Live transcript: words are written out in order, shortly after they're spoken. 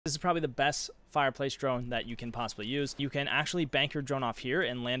This is probably the best fireplace drone that you can possibly use. You can actually bank your drone off here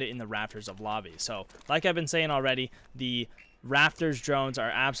and land it in the rafters of lobby. So like I've been saying already, the rafters drones are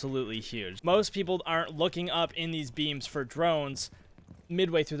absolutely huge. Most people aren't looking up in these beams for drones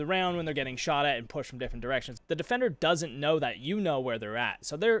midway through the round when they're getting shot at and pushed from different directions. The defender doesn't know that you know where they're at.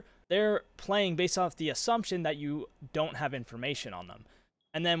 So they're playing based off the assumption that you don't have information on them.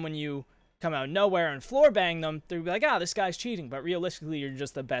 And then when you come out of nowhere and floor bang them, they'll be like, ah, this guy's cheating. But realistically, you're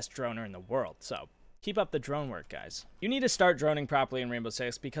just the best droner in the world. So keep up the drone work, guys. You need to start droning properly in Rainbow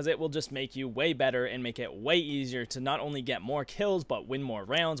Six because it will just make you way better and make it way easier to not only get more kills, but win more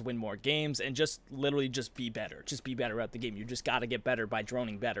rounds, win more games, and just literally just be better. Just be better at the game. You just got to get better by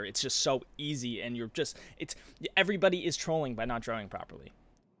droning better. It's just so easy, and everybody is trolling by not droning properly.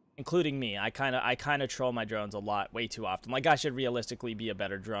 Including me. I kind of troll my drones a lot, way too often. Like, I should realistically be a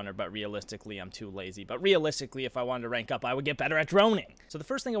better droner, but realistically, I'm too lazy. But realistically, if I wanted to rank up, I would get better at droning. So the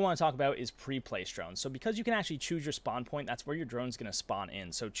first thing I want to talk about is pre-place drones. So because you can actually choose your spawn point, that's where your drone's going to spawn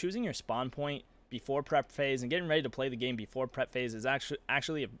in. So choosing your spawn point before prep phase and getting ready to play the game before prep phase is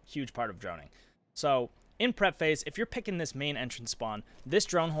actually a huge part of droning. So in prep phase, if you're picking this main entrance spawn, this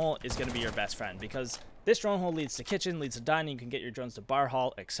drone hole is going to be your best friend because this drone hole leads to kitchen, leads to dining, you can get your drones to bar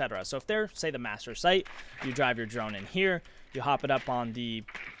hall, etc. So if they're, say, the master site, you drive your drone in here, you hop it up on the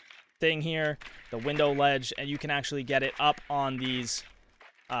thing here, the window ledge, and you can actually get it up on these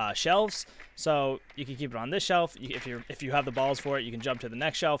shelves. So you can keep it on this shelf. If you have the balls for it, you can jump to the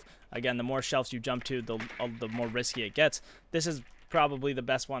next shelf. Again, the more shelves you jump to, the more risky it gets. This is probably the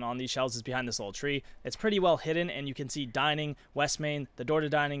best one on these shelves is behind this little tree. It's pretty well hidden, and you can see dining, west main, the door to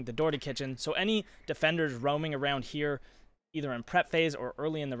dining, the door to kitchen. So any defenders roaming around here, either in prep phase or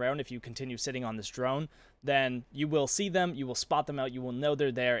early in the round, if you continue sitting on this drone, then you will see them, you will spot them out, you will know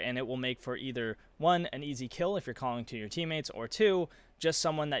they're there, and it will make for either, one, an easy kill if you're calling to your teammates, or two, just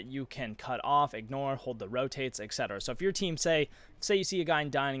someone that you can cut off, ignore, hold the rotates, etc. So if your team, say you see a guy in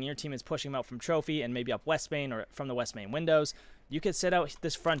dining, and your team is pushing him out from trophy and maybe up west main or from the west main windows, you could sit out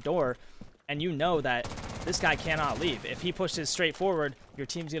this front door and you know that this guy cannot leave. If he pushes straight forward, your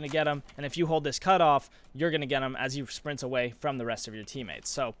team's going to get him, and if you hold this cutoff, you're going to get him as he sprints away from the rest of your teammates.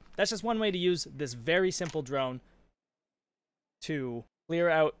 So that's just one way to use this very simple drone to clear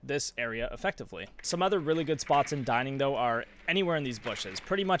out this area effectively. Some other really good spots in dining, though, are anywhere in these bushes.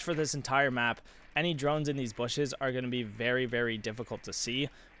 Pretty much for this entire map, any drones in these bushes are going to be very, very difficult to see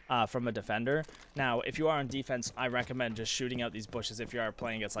from a defender. Now, if you are on defense, I recommend just shooting out these bushes if you are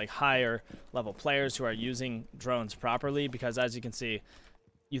playing against like higher level players who are using drones properly, because as you can see,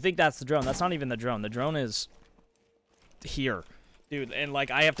 you think that's the drone. That's not even the drone. The drone is here. Dude, and like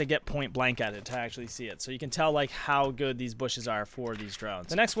I have to get point blank at it to actually see it. So you can tell like how good these bushes are for these drones.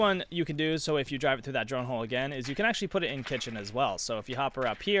 The next one you can do, so if you drive it through that drone hole again, is you can actually put it in kitchen as well. So if you hop her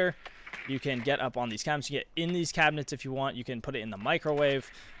up here, you can get up on these cabinets. You get in these cabinets if you want. You can put it in the microwave,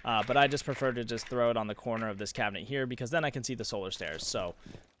 but I just prefer to just throw it on the corner of this cabinet here because then I can see the solar stairs. So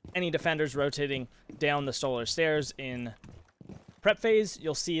any defenders rotating down the solar stairs in prep phase,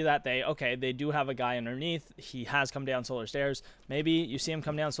 you'll see that they do have a guy underneath. He has come down solar stairs. Maybe you see him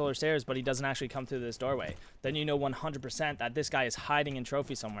come down solar stairs, but he doesn't actually come through this doorway. Then you know 100% that this guy is hiding in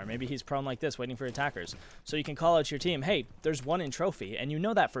trophy somewhere. Maybe he's prone like this, waiting for attackers. So you can call out to your team, hey, there's one in trophy. And you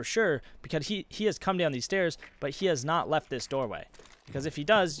know that for sure because he has come down these stairs, but he has not left this doorway. Because if he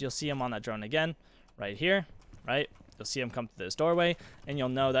does, you'll see him on that drone again, right here, right? You'll see him come to this doorway, and you'll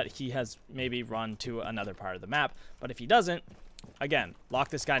know that he has maybe run to another part of the map. But if he doesn't, again, lock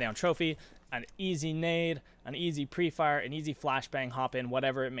this guy down trophy, an easy nade, an easy pre-fire, an easy flashbang, hop in,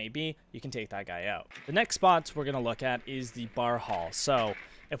 whatever it may be, you can take that guy out. The next spots we're going to look at is the bar hall. So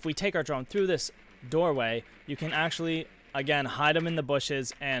if we take our drone through this doorway, you can actually, again, hide him in the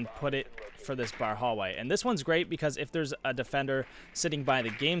bushes and put it for this bar hallway. And this one's great because if there's a defender sitting by the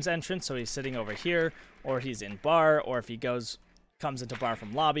game's entrance, so he's sitting over here, or he's in bar, or if he comes into bar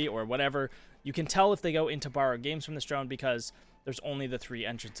from lobby or whatever, you can tell if they go into bar or games from this drone because there's only the three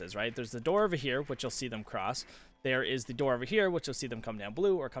entrances, right? There's the door over here, which you'll see them cross. There is the door over here, which you'll see them come down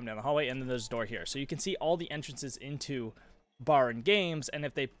blue or come down the hallway, and then there's a door here. So you can see all the entrances into bar and games, and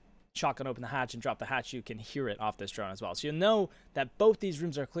if they shotgun open the hatch and drop the hatch, you can hear it off this drone as well. So you'll know that both these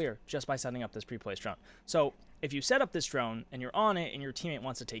rooms are clear just by setting up this pre-placed drone. So if you set up this drone and you're on it and your teammate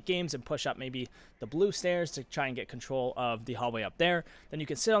wants to take games and push up maybe the blue stairs to try and get control of the hallway up there, then you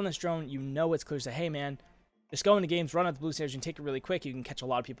can sit on this drone, you know it's clear, say, hey man, just go into games, run out the blue stairs, you can take it really quick, you can catch a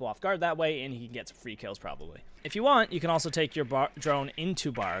lot of people off guard that way, and you can get some free kills probably. If you want, you can also take your drone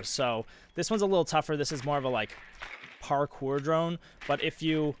into bars. So this one's a little tougher. This is more of a like parkour drone, but if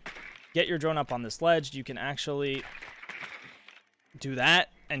you get your drone up on this ledge, you can actually do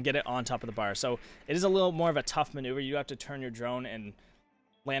that and get it on top of the bar. So it is a little more of a tough maneuver. You have to turn your drone and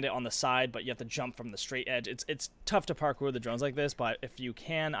land it on the side, but you have to jump from the straight edge. It's tough to parkour the drones like this, but if you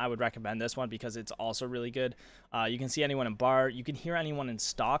can, I would recommend this one because it's also really good. You can see anyone in bar. You can hear anyone in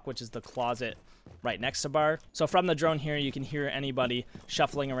stock, which is the closet right next to bar. So from the drone here, you can hear anybody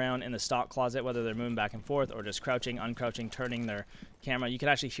shuffling around in the stock closet, whether they're moving back and forth or just crouching, uncrouching, turning their camera. You can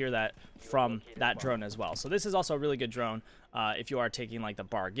actually hear that from that drone as well. So this is also a really good drone if you are taking like the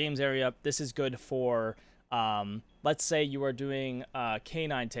bar games area. This is good for let's say you are doing a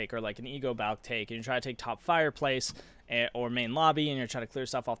K9 take or like an ego balk take, and you try to take top fireplace or main lobby, and you're trying to clear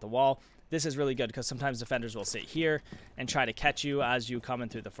stuff off the wall. This is really good because sometimes defenders will sit here and try to catch you as you come in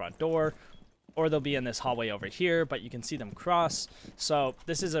through the front door, or they'll be in this hallway over here, but you can see them cross. So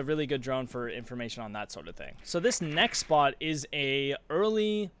this is a really good drone for information on that sort of thing. So this next spot is a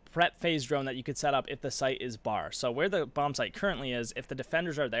early prep phase drone that you could set up if the site is bar. So where the bomb site currently is, if the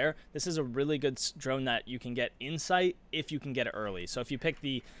defenders are there, this is a really good drone that you can get in sight if you can get it early. So if you pick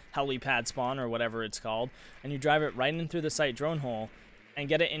the helipad spawn or whatever it's called, and you drive it right in through the site drone hole and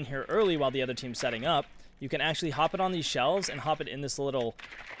get it in here early while the other team's setting up, you can actually hop it on these shelves and hop it in this little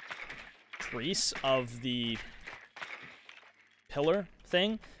crease of the pillar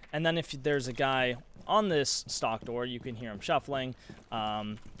thing. And then if there's a guy on this stock door, you can hear him shuffling.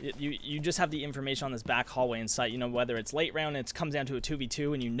 You just have the information on this back hallway in sight. You know, whether it's late round and it comes down to a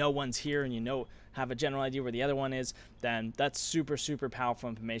 2v2 and you know one's here and you know have a general idea where the other one is, then that's super, super powerful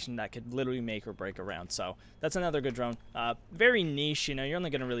information that could literally make or break a round. So that's another good drone. Very niche, you know, you're only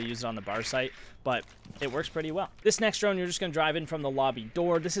going to really use it on the bar site, but it works pretty well. This next drone, you're just going to drive in from the lobby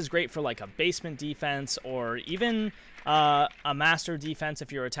door. This is great for like a basement defense or even a master defense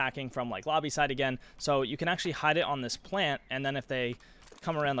if you're attacking from like lobby side again. So you can actually hide it on this plant, and then if they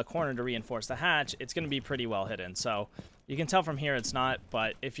come around the corner to reinforce the hatch, it's going to be pretty well hidden. So you can tell from here it's not,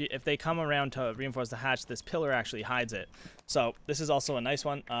 but if they come around to reinforce the hatch, this pillar actually hides it. So this is also a nice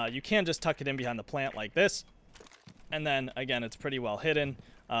one. You can just tuck it in behind the plant like this, and then again it's pretty well hidden,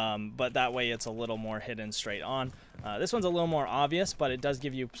 but that way it's a little more hidden straight on. This one's a little more obvious, but it does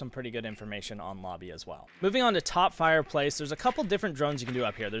give you some pretty good information on lobby as well. Moving on to top fireplace, there's a couple different drones you can do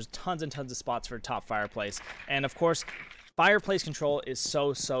up here. There's tons and tons of spots for top fireplace, and of course fireplace control is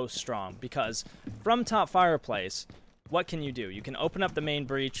so strong because from top fireplace, what can you do? You can open up the main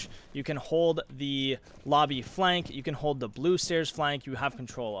breach, you can hold the lobby flank, you can hold the blue stairs flank, you have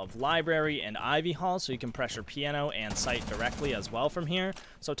control of library and Ivy Hall, so you can pressure piano and site directly as well from here.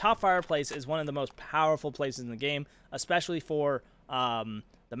 So top fireplace is one of the most powerful places in the game, especially for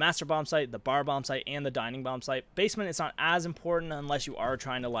the master bomb site, the bar bomb site, and the dining bomb site. Basement is not as important unless you are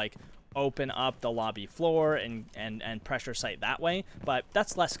trying to like open up the lobby floor and pressure site that way, but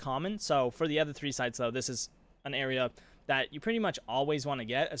that's less common. So for the other three sites though, this is an area that you pretty much always want to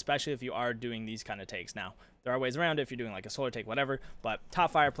get, especially if you are doing these kind of takes. Now, there are ways around it if you're doing like a solar take, whatever, but top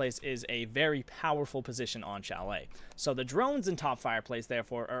fireplace is a very powerful position on Chalet. So the drones in top fireplace,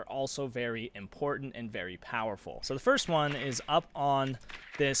 therefore, are also very important and very powerful. So the first one is up on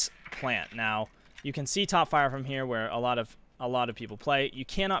this plant. Now, you can see top fire from here where a lot of people play. You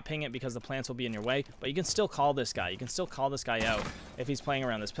cannot ping it because the plants will be in your way, but you can still call this guy. You can still call this guy out if he's playing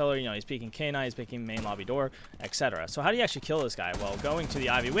around this pillar. You know, he's peeking K9, he's peeking main lobby door, etc. So how do you actually kill this guy? Well, going to the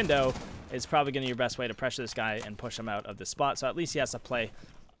Ivy window is probably going to be your best way to pressure this guy and push him out of this spot. So at least he has to play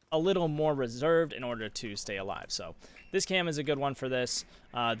a little more reserved in order to stay alive. So this cam is a good one for this.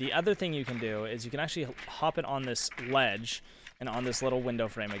 The other thing you can do is you can actually hop it on this ledge and on this little window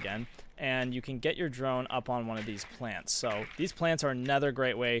frame again, and you can get your drone up on one of these plants. So these plants are another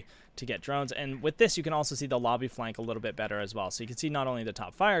great way to get drones, and with this you can also see the lobby flank a little bit better as well. So you can see not only the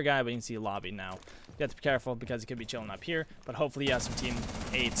top fire guy, but you can see lobby now. You have to be careful because he could be chilling up here, but hopefully you have some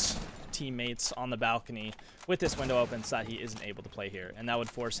teammates on the balcony with this window open so that he isn't able to play here, and that would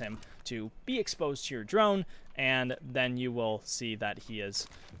force him to be exposed to your drone, and then you will see that he is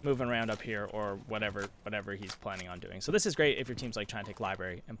moving around up here or whatever he's planning on doing. So this is great if your team's like trying to take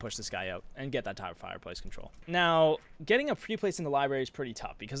library and push this guy out and get that top fireplace control. Now, getting a pre-place in the library is pretty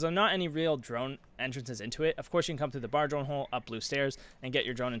tough because there are not any real drone entrances into it. Of course, you can come through the bar drone hole, up blue stairs, and get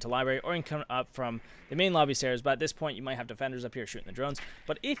your drone into library, or you can come up from the main lobby stairs, but at this point you might have defenders up here shooting the drones.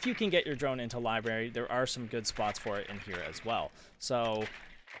 But if you can get your drone into library, there are some good spots for it in here as well. So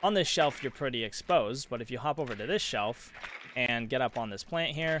on this shelf, you're pretty exposed, but if you hop over to this shelf and get up on this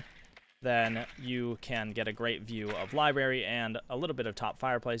plant here, then you can get a great view of library and a little bit of top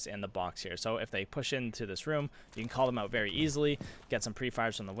fireplace and the box here. So if they push into this room, you can call them out very easily, get some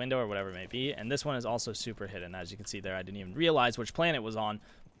pre-fires from the window or whatever it may be. And this one is also super hidden. As you can see there, I didn't even realize which plant it was on,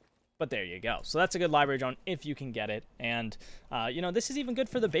 But there you go. So that's a good library drone if you can get it. And, you know, this is even good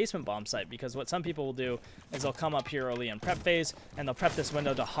for the basement bomb site, because what some people will do is they'll come up here early in prep phase, and they'll prep this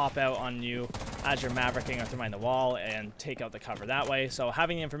window to hop out on you as you're mavericking or throwing the wall and take out the cover that way. So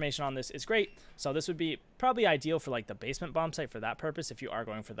having the information on this is great. So this would be probably ideal for like the basement bomb site for that purpose if you are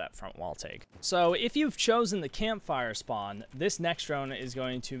going for that front wall take. So if you've chosen the campfire spawn, this next drone is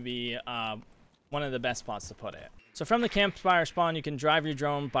going to be one of the best spots to put it. So from the campfire spawn, you can drive your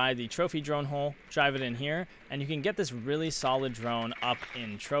drone by the trophy drone hole, drive it in here, and you can get this really solid drone up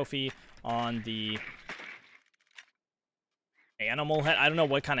in trophy on the animal head. I don't know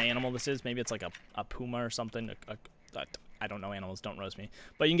what kind of animal this is. Maybe it's like a puma or something. I don't know animals, don't roast me.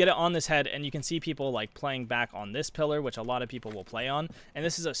 But you can get it on this head, and you can see people like playing back on this pillar, which a lot of people will play on. And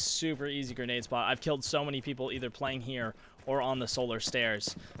this is a super easy grenade spot. I've killed so many people either playing here or on the solar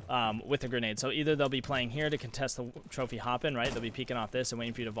stairs with a grenade. So either they'll be playing here to contest the trophy hop in, right? They'll be peeking off this and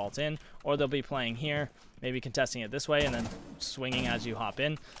waiting for you to vault in, or they'll be playing here, maybe contesting it this way and then swinging as you hop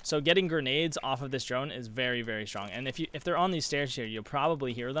in. So getting grenades off of this drone is very, very strong. And if they're on these stairs here, you'll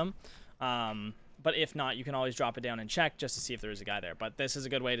probably hear them. But if not, you can always drop it down and check just to see if there is a guy there. But this is a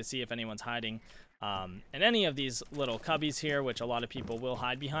good way to see if anyone's hiding in any of these little cubbies here, which a lot of people will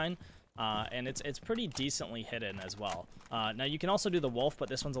hide behind. And it's pretty decently hidden as well. Now you can also do the wolf, but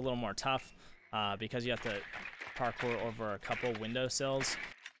this one's a little more tough because you have to parkour over a couple windowsills.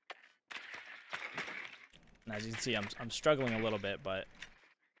 And as you can see, I'm struggling a little bit, but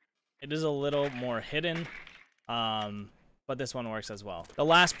it is a little more hidden. But this one works as well. The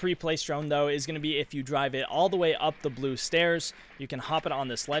last pre-placed drone, though, is going to be if you drive it all the way up the blue stairs. You can hop it on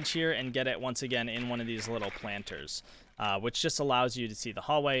this ledge here and get it once again in one of these little planters, which just allows you to see the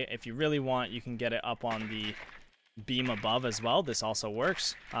hallway. If you really want, you can get it up on the beam above as well. This also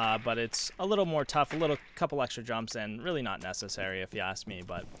works, but it's a little more tough, couple extra jumps, and really not necessary if you ask me,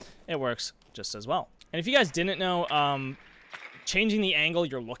 but it works just as well. And if you guys didn't know, changing the angle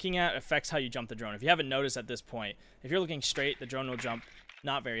you're looking at affects how you jump the drone. If you haven't noticed at this point, if you're looking straight, the drone will jump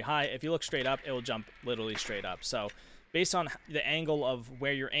not very high. If you look straight up, it will jump literally straight up. So based on the angle of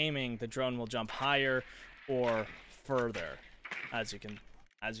where you're aiming, the drone will jump higher or further, as you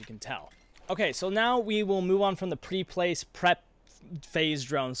can tell. Okay, so now we will move on from the pre-place prep phase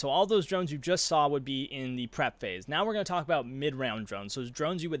drones. So all those drones you just saw would be in the prep phase. Now we're going to talk about mid-round drones. So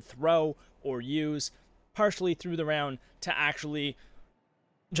drones you would throw or use partially through the round to actually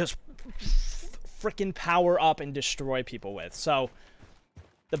just freaking power up and destroy people with. So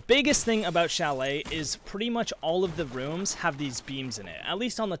the biggest thing about Chalet is pretty much all of the rooms have these beams in it, at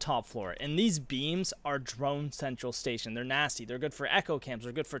least on the top floor. And these beams are drone central station. They're nasty. They're good for echo cams.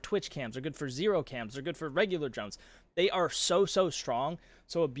 They're good for Twitch cams. They're good for zero cams. They're good for regular drones. They are so strong.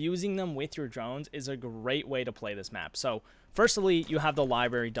 So abusing them with your drones is a great way to play this map. So firstly, you have the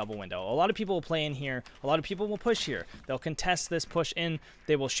library double window. A lot of people will play in here. A lot of people will push here. They'll contest this push in.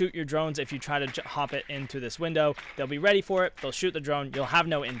 They will shoot your drones if you try to hop it in through this window. They'll be ready for it. They'll shoot the drone. You'll have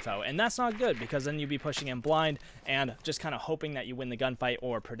no info. And that's not good, because then you'll be pushing in blind and just kind of hoping that you win the gunfight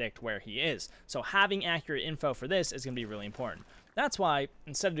or predict where he is. So having accurate info for this is going to be really important. That's why,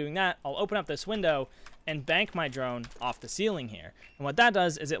 instead of doing that, I'll open up this window and bank my drone off the ceiling here. And what that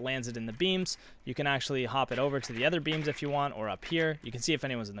does is it lands it in the beams. You can actually hop it over to the other beams if you want, or up here. You can see if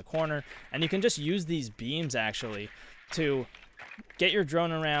anyone's in the corner. And you can just use these beams, actually, to get your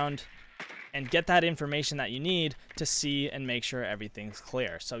drone around and get that information that you need to see and make sure everything's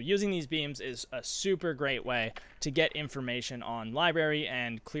clear. So using these beams is a super great way to get information on library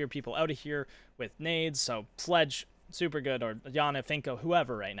and clear people out of here with nades. So Sledge, super good, or Yana, Finko,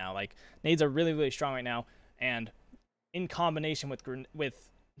 whoever right now. Like, nades are really strong right now, and in combination with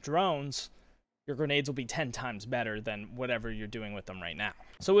drones, your grenades will be 10 times better than whatever you're doing with them right now.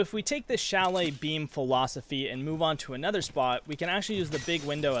 So if we take this Chalet beam philosophy and move on to another spot, we can actually use the big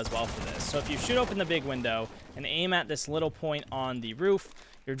window as well for this. So if you shoot open the big window and aim at this little point on the roof,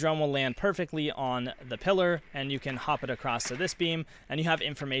 your drone will land perfectly on the pillar, and you can hop it across to this beam, and you have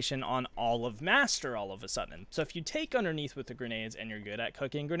information on all of Master all of a sudden. So if you take underneath with the grenades and you're good at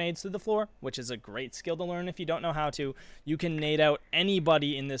cooking grenades through the floor, which is a great skill to learn if you don't know how to, you can nade out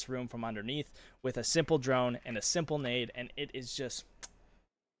anybody in this room from underneath with a simple drone and a simple nade, and it is just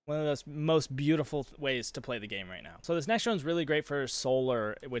one of those most beautiful ways to play the game right now. So this next drone is really great for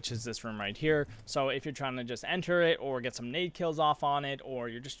solar, which is this room right here. So if you're trying to just enter it or get some nade kills off on it, or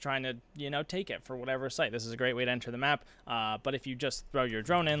you're just trying to, you know, take it for whatever site, this is a great way to enter the map. But if you just throw your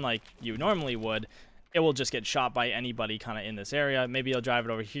drone in like you normally would, it will just get shot by anybody kind of in this area. Maybe you'll drive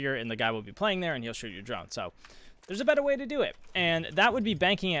it over here and the guy will be playing there and he'll shoot your drone. So there's a better way to do it, and that would be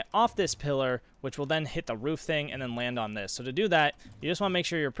banking it off this pillar, which will then hit the roof thing and then land on this. So to do that, you just want to make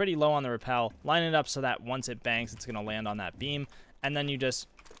sure you're pretty low on the rappel, line it up so that once it bangs, it's going to land on that beam, and then you just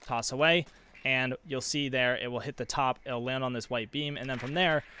toss away, and you'll see there it will hit the top, it'll land on this white beam, and then from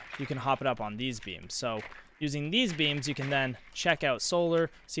there, you can hop it up on these beams. So using these beams, you can then check out solar,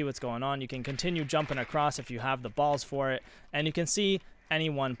 see what's going on. You can continue jumping across if you have the balls for it, and you can see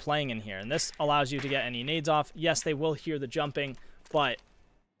anyone playing in here, and this allows you to get any nades off. Yes, they will hear the jumping, but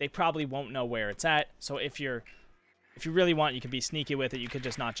they probably won't know where it's at. So if you really want, you can be sneaky with it. You could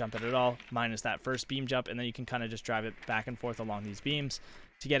just not jump it at all, minus that first beam jump, and then you can kind of just drive it back and forth along these beams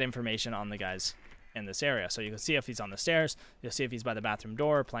to get information on the guys in this area. So you can see if he's on the stairs, you'll see if he's by the bathroom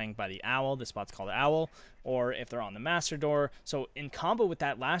door, playing by the owl, this spot's called owl, or if they're on the master door. So in combo with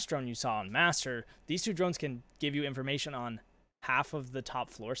that last drone you saw on master, these two drones can give you information on half of the top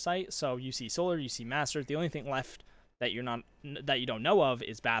floor site. So you see solar, you see master. The only thing left that you don't know of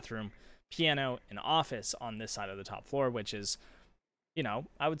is bathroom, piano, and office on this side of the top floor, which is, you know,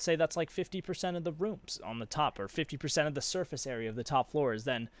 I would say that's like 50% of the rooms on the top, or 50% of the surface area of the top floor is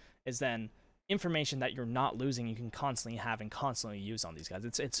then information that you're not losing. You can constantly have and constantly use on these guys.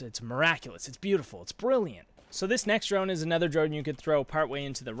 It's miraculous. It's beautiful. It's brilliant. So this next drone is another drone you could throw partway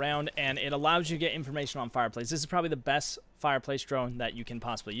into the round, and it allows you to get information on fireplace. This is probably the best fireplace drone that you can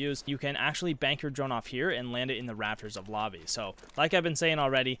possibly use. You can actually bank your drone off here and land it in the rafters of lobby. So like I've been saying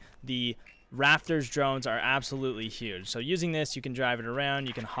already, the rafters drones are absolutely huge. So using this, you can drive it around,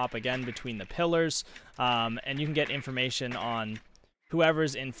 you can hop again between the pillars, and you can get information on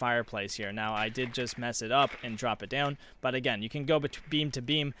whoever's in fireplace here. Now, I did just mess it up and drop it down, but again, you can go beam to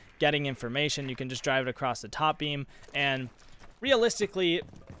beam getting information. You can just drive it across the top beam, and realistically,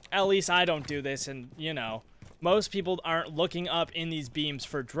 at least I don't do this, and you know, most people aren't looking up in these beams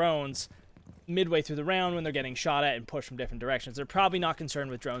for drones midway through the round when they're getting shot at and pushed from different directions. They're probably not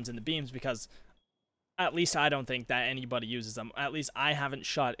concerned with drones in the beams, because at least I don't think that anybody uses them. At least I haven't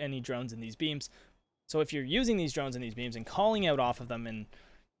shot any drones in these beams. So if you're using these drones in these beams and calling out off of them and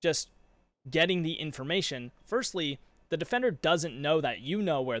just getting the information, firstly, the defender doesn't know that you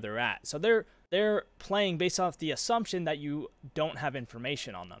know where they're at. So they're playing based off the assumption that you don't have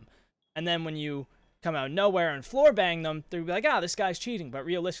information on them. And then when you come out of nowhere and floor bang them, they'll be like, ah, this guy's cheating. But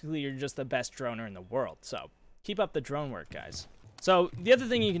realistically, you're just the best droner in the world. So keep up the drone work, guys. So the other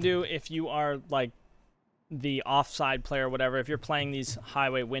thing you can do if you are like the offside player or whatever, if you're playing these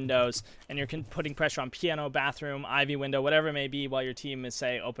highway windows and you're putting pressure on piano, bathroom, ivy window, whatever it may be, while your team is,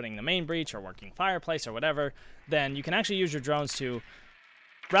 say, opening the main breach or working fireplace or whatever, then you can actually use your drones to,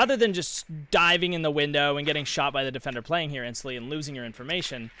 rather than just diving in the window and getting shot by the defender playing here instantly and losing your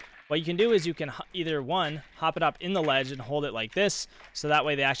information, what you can do is you can either, one, hop it up in the ledge and hold it like this, so that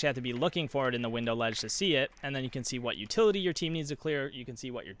way they actually have to be looking for it in the window ledge to see it, and then you can see what utility your team needs to clear, you can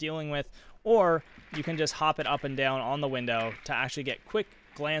see what you're dealing with, or you can just hop it up and down on the window to actually get quick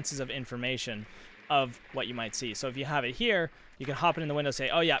glances of information of what you might see. So if you have it here, you can hop it in the window, say,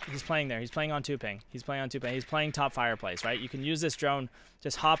 oh yeah, he's playing there, he's playing on 2-ping, he's playing on 2-ping, he's playing top fireplace, right? You can use this drone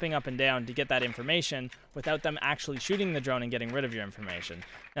just hopping up and down to get that information without them actually shooting the drone and getting rid of your information.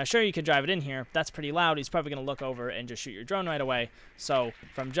 Now sure, you could drive it in here, that's pretty loud, he's probably going to look over and just shoot your drone right away. So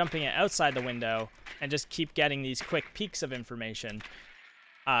from jumping it outside the window and just keep getting these quick peeks of information,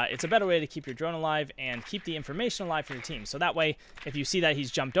 it's a better way to keep your drone alive and keep the information alive for your team. So that way, if you see that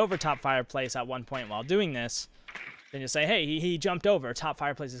he's jumped over top fireplace at one point while doing this, then you say, hey, he jumped over, top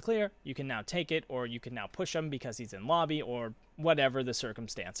fireplace is clear, you can now take it, or you can now push him because he's in lobby, or whatever the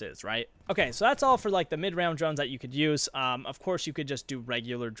circumstance is, right? Okay, so that's all for like the mid-round drones that you could use. Of course, you could just do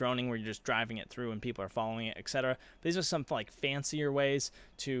regular droning where you're just driving it through and people are following it, etc. These are some like fancier ways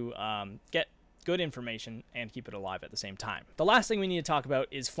to get good information and keep it alive at the same time. The last thing we need to talk about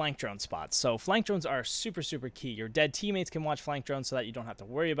is flank drone spots. So flank drones are super, super key. Your dead teammates can watch flank drones so that you don't have to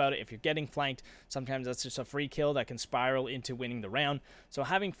worry about it. If you're getting flanked, sometimes that's just a free kill that can spiral into winning the round. So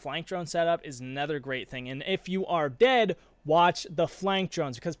having flank drone set up is another great thing. And if you are dead, watch the flank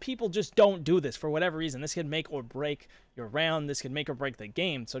drones, because people just don't do this for whatever reason. This could make or break your round. This could make or break the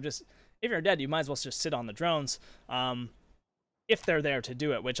game. So just, if you're dead, you might as well just sit on the drones. If they're there to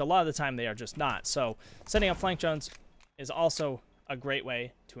do it, which a lot of the time they are just not. So setting up flank drones is also a great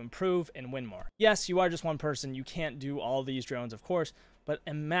way to improve and win more. Yes, you are just one person. You can't do all these drones, of course, but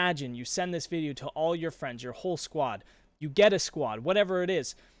imagine you send this video to all your friends, your whole squad. You get a squad, whatever it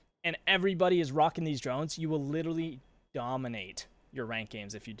is, and everybody is rocking these drones. You will literally dominate your rank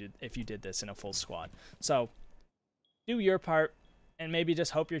games if you did this in a full squad. So do your part and maybe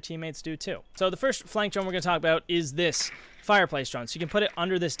just hope your teammates do too. So the first flank drone we're going to talk about is this fireplace drone. So you can put it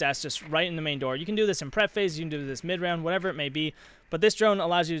under this desk, just right in the main door. You can do this in prep phase, you can do this mid-round, whatever it may be. But this drone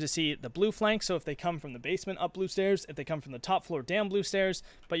allows you to see the blue flank, so if they come from the basement, up blue stairs. If they come from the top floor, down blue stairs.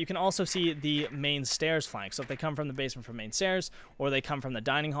 But you can also see the main stairs flank. So if they come from the basement from main stairs, or they come from the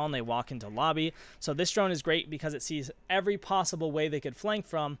dining hall and they walk into lobby. So this drone is great because it sees every possible way they could flank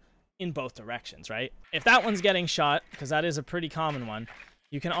from in both directions, right? If that one's getting shot, because that is a pretty common one,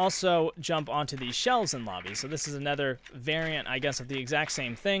 you can also jump onto these shelves in lobby. So this is another variant, I guess, of the exact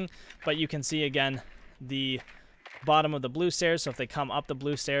same thing, but you can see, again, the bottom of the blue stairs, so if they come up the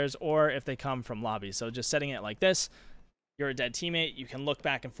blue stairs or if they come from lobby. So just setting it like this, you're a dead teammate, you can look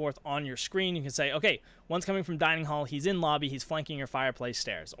back and forth on your screen. You can say, okay, one's coming from dining hall, he's in lobby, he's flanking your fireplace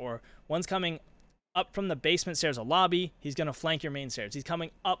stairs. Or one's coming up from the basement stairs of lobby, he's going to flank your main stairs. He's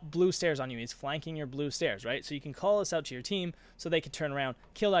coming up blue stairs on you, he's flanking your blue stairs, right? So you can call this out to your team so they can turn around,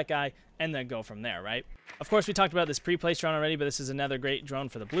 kill that guy, and then go from there, right? Of course, we talked about this pre-placed drone already, but this is another great drone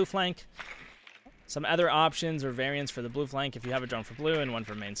for the blue flank. Some other options or variants for the blue flank, if you have a drone for blue and one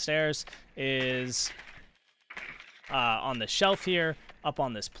for main stairs, is on the shelf here, up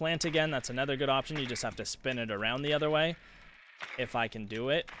on this plant again. That's another good option. You just have to spin it around the other way. If I can do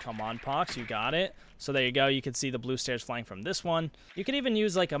it. Come on, Pox, you got it. So there you go. You can see the blue stairs flying from this one. You could even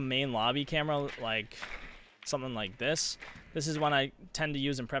use like a main lobby camera, like something like this. This is one I tend to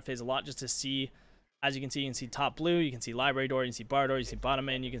use in prep phase a lot just to see. As you can see top blue, you can see library door, you can see bar door, you can see bottom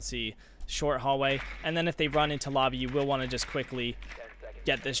main, you can see short hallway. And then if they run into lobby, you will want to just quickly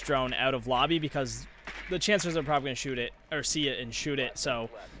get this drone out of lobby because the chances are probably going to shoot it or see it and shoot it.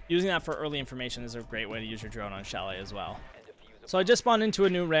 So using that for early information is a great way to use your drone on Chalet as well. So I just spawned into a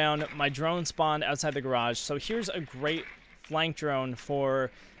new round. My drone spawned outside the garage. So here's a great flank drone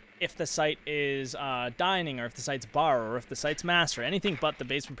for if the site is dining, or if the site's bar, or if the site's master, anything but the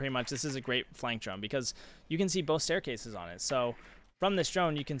basement pretty much. This is a great flank drone because you can see both staircases on it. So from this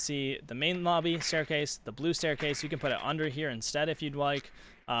drone, you can see the main lobby staircase, the blue staircase. You can put it under here instead if you'd like.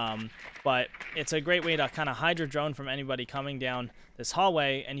 But it's a great way to kind of hide your drone from anybody coming down this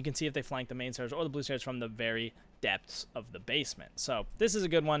hallway, and you can see if they flank the main stairs or the blue stairs from the very depths of the basement. So this is a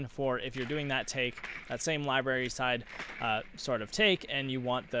good one for if you're doing that take, that same library side sort of take, and you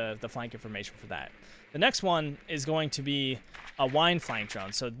want the flank information for that. The next one is going to be a wine flank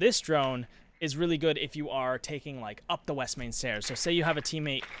drone. So this drone is really good if you are taking like up the west main stairs. So say you have a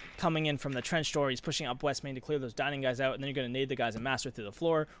teammate coming in from the trench door, he's pushing up west main to clear those dining guys out, and then you're going to nade the guys and master through the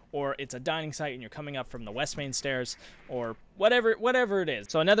floor, or it's a dining site and you're coming up from the west main stairs, or whatever it is.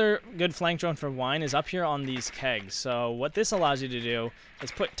 So another good flank drone for wine is up here on these kegs. So what this allows you to do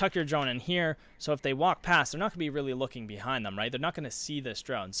is tuck your drone in here, so if they walk past, they're not going to be really looking behind them, right? They're not going to see this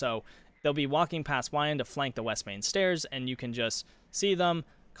drone. So they'll be walking past wine to flank the west main stairs, and you can just see them,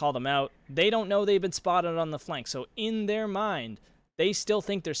 call them out. They don't know they've been spotted on the flank, so in their mind they still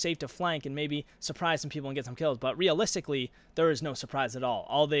think they're safe to flank and maybe surprise some people and get some kills, but realistically there is no surprise at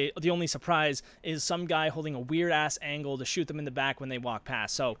all. The only surprise is some guy holding a weird ass angle to shoot them in the back when they walk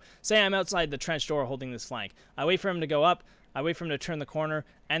past. So say I'm outside the trench door holding this flank, I wait for him to go up, I wait for him to turn the corner,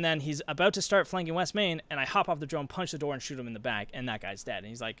 and then he's about to start flanking west main, and I hop off the drone, punch the door, and shoot him in the back, and that guy's dead. And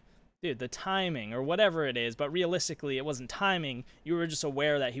he's like, dude, the timing, or whatever it is, but realistically, it wasn't timing. You were just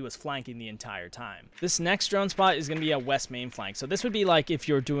aware that he was flanking the entire time. This next drone spot is going to be a west main flank. So this would be like if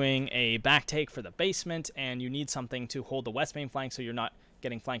you're doing a back take for the basement, and you need something to hold the west main flank so you're not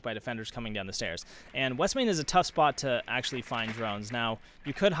getting flanked by defenders coming down the stairs. And west main is a tough spot to actually find drones. Now,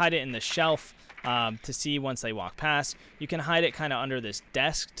 you could hide it in the shelf to see once they walk past. You can hide it kind of under this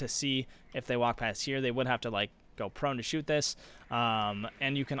desk to see if they walk past here. They would have to like go prone to shoot this,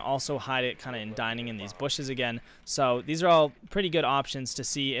 and you can also hide it kind of in dining in these bushes again. So these are all pretty good options to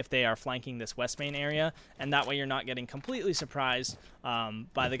see if they are flanking this west main area, and that way you're not getting completely surprised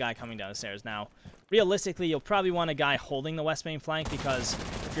by the guy coming down the stairs. Now realistically, you'll probably want a guy holding the west main flank, because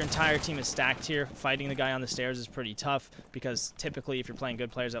if your entire team is stacked here, fighting the guy on the stairs is pretty tough, because typically, if you're playing good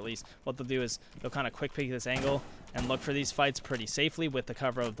players at least, what they'll do is they'll kind of quick pick this angle and look for these fights pretty safely with the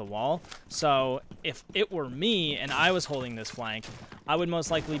cover of the wall. So if it were me and I was holding this flank, I would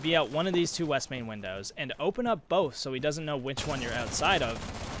most likely be out one of these two west main windows and open up both so he doesn't know which one you're outside of.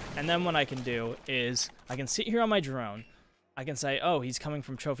 And then what I can do is I can sit here on my drone, I can say, oh, he's coming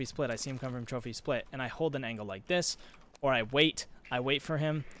from trophy split, I see him come from trophy split, and I hold an angle like this, or I wait for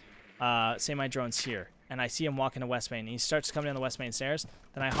him, say my drone's here, and I see him walking to west main, and he starts coming down the west main stairs,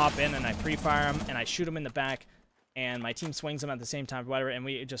 then I hop in and I pre-fire him, and I shoot him in the back, and my team swings him at the same time, whatever, and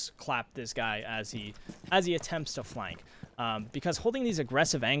we just clap this guy as he attempts to flank. Because holding these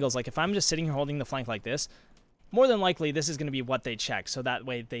aggressive angles, like if I'm just sitting here holding the flank like this, more than likely this is going to be what they check, so that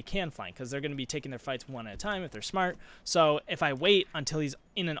way they can flank, because they're going to be taking their fights one at a time if they're smart. So if I wait until he's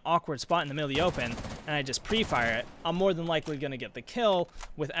in an awkward spot in the middle of the open and I just pre-fire it, I'm more than likely going to get the kill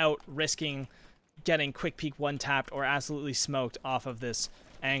without risking getting quick peek one tapped or absolutely smoked off of this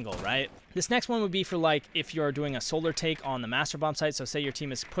angle, right? This next one would be for like if you're doing a solar take on the master bomb site. So say your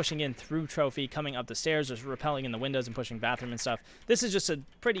team is pushing in through trophy, coming up the stairs, or rappelling in the windows and pushing bathroom and stuff. This is just a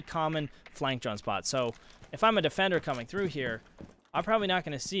pretty common flank drone spot. So if I'm a defender coming through here, I'm probably not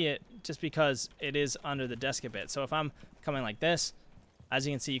going to see it just because it is under the desk a bit. So if I'm coming like this, as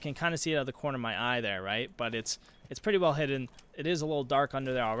you can see, you can kind of see it out of the corner of my eye there, right? But it's pretty well hidden. It is a little dark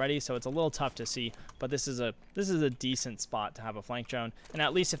under there already, so it's a little tough to see. But this is a decent spot to have a flank drone, and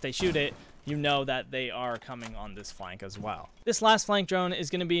at least if they shoot it, you know that they are coming on this flank as well. This last flank drone is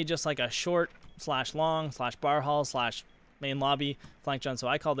going to be just like a short slash long slash bar hall slash main lobby flank drone. So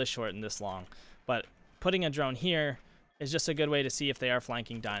I call this short and this long. But putting a drone here is just a good way to see if they are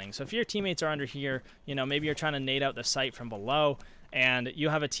flanking dining. So if your teammates are under here, you know, maybe you're trying to nade out the site from below, and you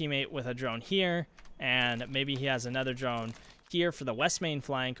have a teammate with a drone here, and maybe he has another drone here for the west main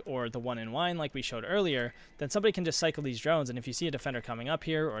flank or the one in wine like we showed earlier, then somebody can just cycle these drones, and if you see a defender coming up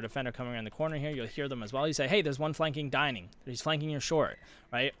here or a defender coming around the corner here, you'll hear them as well. You say, hey, there's one flanking dining, he's flanking your short,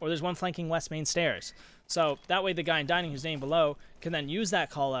 right? Or there's one flanking west main stairs. So that way the guy in dining who's named below can then use that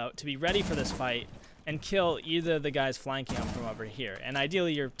call out to be ready for this fight and kill either the guys flanking them from over here. And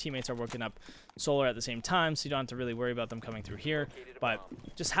ideally your teammates are working up solar at the same time, so you don't have to really worry about them coming through here. But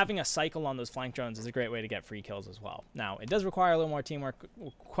just having a cycle on those flank drones is a great way to get free kills as well. Now, it does require a little more teamwork,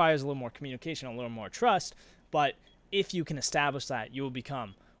 requires a little more communication, a little more trust, but if you can establish that, you will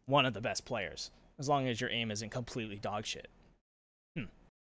become one of the best players, as long as your aim isn't completely dog shit.